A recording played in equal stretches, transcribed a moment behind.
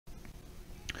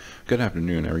Good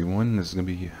afternoon, everyone. This is going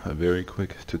to be a very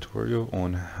quick tutorial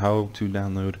on how to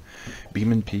download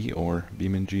BeamMP or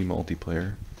BeamNG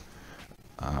multiplayer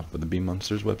for the Beam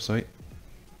Monsters website,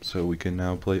 so we can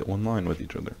now play online with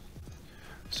each other.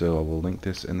 So I will link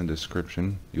this in the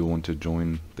description. You'll want to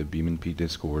join the BeamMP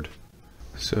Discord.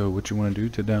 So what you want to do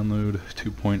to download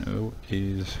 2.0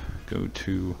 is go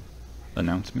to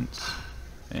announcements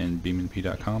and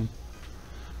beamnp.com,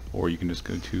 or you can just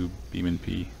go to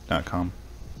beamnp.com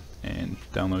and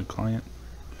download client,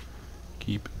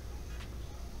 keep.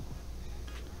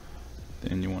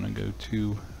 Then you want to go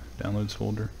to downloads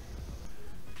folder,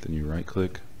 then you right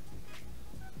click.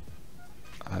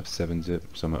 I have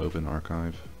 7-zip, so I'm going to open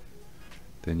archive.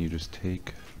 Then you just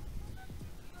take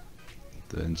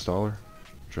the installer,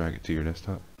 drag it to your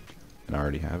desktop, and I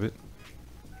already have it.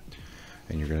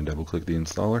 And you're going to double click the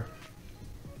installer,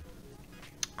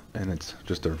 and it's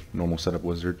just a normal setup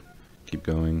wizard. Keep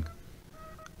going.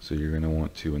 So you're going to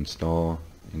want to install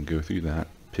and go through that,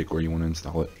 pick where you want to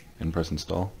install it, and press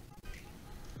install.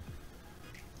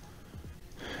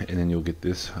 And then you'll get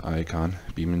this icon,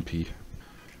 BeamMP.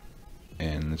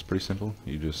 And it's pretty simple.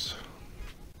 You just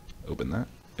open that.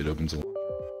 It opens a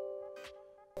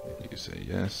launcher. You say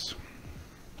yes.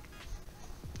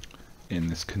 And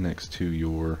this connects to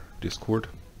your Discord.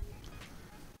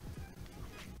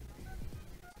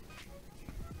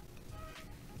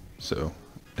 So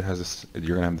it has this,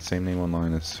 you're gonna have the same name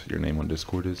online as your name on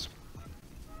Discord is.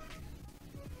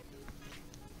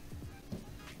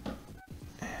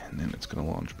 And then it's gonna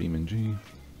launch BeamNG.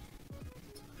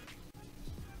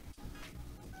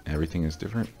 Everything is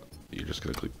different. You're just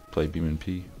gonna click play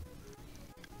BeamMP.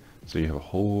 So you have a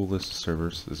whole list of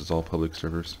servers. This is all public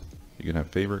servers. You can have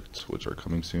favorites, which are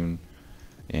coming soon,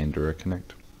 and direct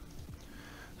connect.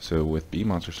 So with Beam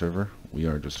Monster server, we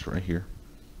are just right here.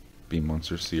 Beam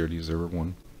Monster CRD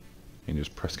 01, and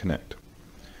just press connect.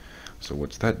 So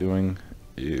what's that doing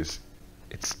is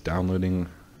it's downloading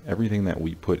everything that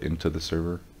we put into the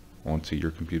server onto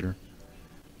your computer,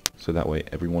 so that way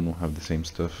everyone will have the same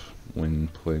stuff when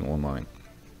playing online.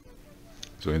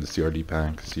 So we have the CRD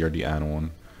pack, CRD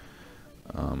add-on.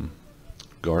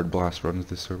 Guard Blast runs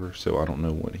this server, so I don't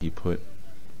know what he put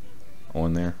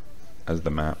on there as the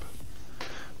map,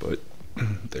 but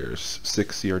there's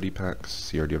 6 CRD packs,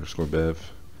 CRD_bev,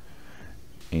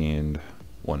 and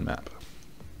 1 map.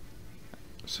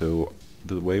 So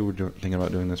the way we're thinking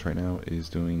about doing this right now is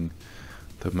doing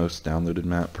the most downloaded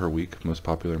map per week, most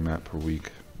popular map per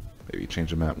week. Maybe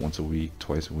change the map once a week,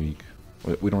 twice a week.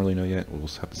 We don't really know yet. We'll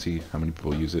just have to see how many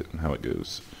people use it and how it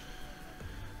goes.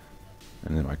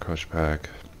 And then my crush pack.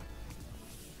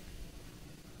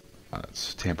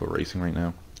 It's Tampa Racing right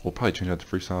now. We'll probably change that to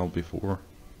freestyle before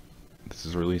this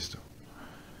is released.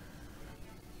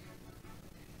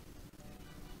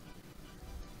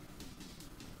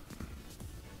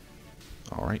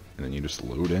 Alright, and then you just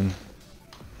load in.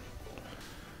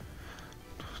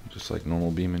 Just like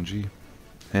normal BeamNG.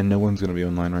 And no one's going to be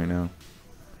online right now.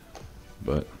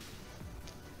 But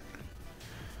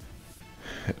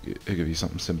it'll give you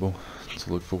something simple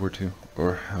to look forward to,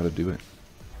 or how to do it.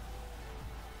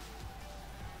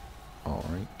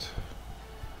 Alright.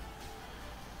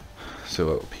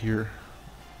 So up here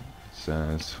it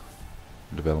says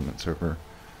development server,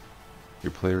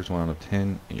 your players 1 out of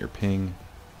 10, and your ping,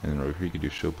 and then over here you can do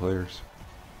show players,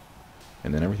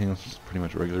 and then everything else is pretty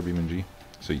much regular BeamNG.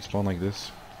 So you spawn like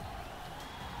this,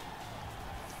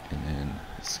 and then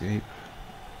escape.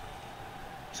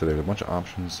 So there's a bunch of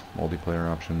options, multiplayer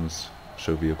options,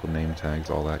 show vehicle name tags,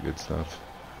 all that good stuff.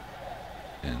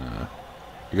 And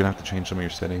you're gonna have to change some of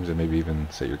your settings and maybe even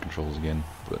set your controls again,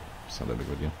 but it's not that big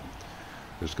of a deal.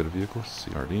 Just go to vehicles,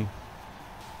 CRD.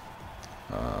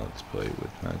 Let's play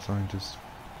with Mad Scientist.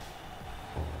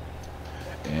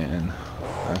 And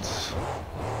that's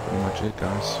pretty much it,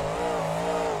 guys.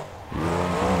 You're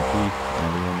on BeamMP, and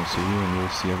everyone will see you, and you'll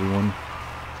see everyone.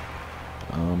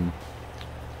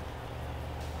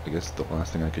 I guess the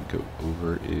last thing I could go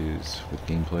over is with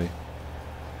gameplay.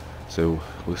 So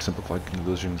with simplified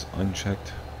collisions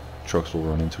unchecked, trucks will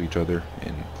run into each other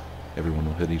and everyone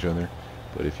will hit each other.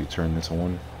 But if you turn this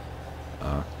on,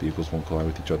 vehicles won't collide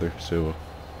with each other. So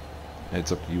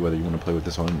it's up to you whether you want to play with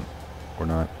this on or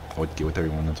not. I would get with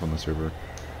everyone that's on the server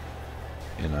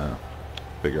and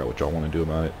figure out what y'all want to do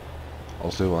about it.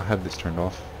 Also, I'll have this turned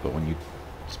off, but when you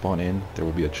spawn in, there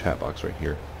will be a chat box right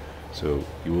here. So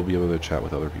you will be able to chat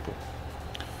with other people.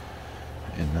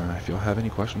 And if y'all have any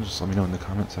questions, just let me know in the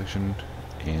comment section,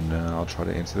 and I'll try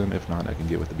to answer them. If not, I can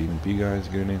get with the BeamMP guys,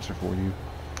 get an answer for you.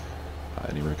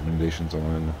 Any recommendations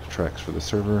on tracks for the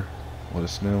server, let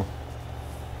us know.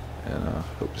 And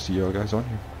hope to see y'all guys on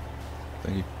here.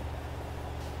 Thank you.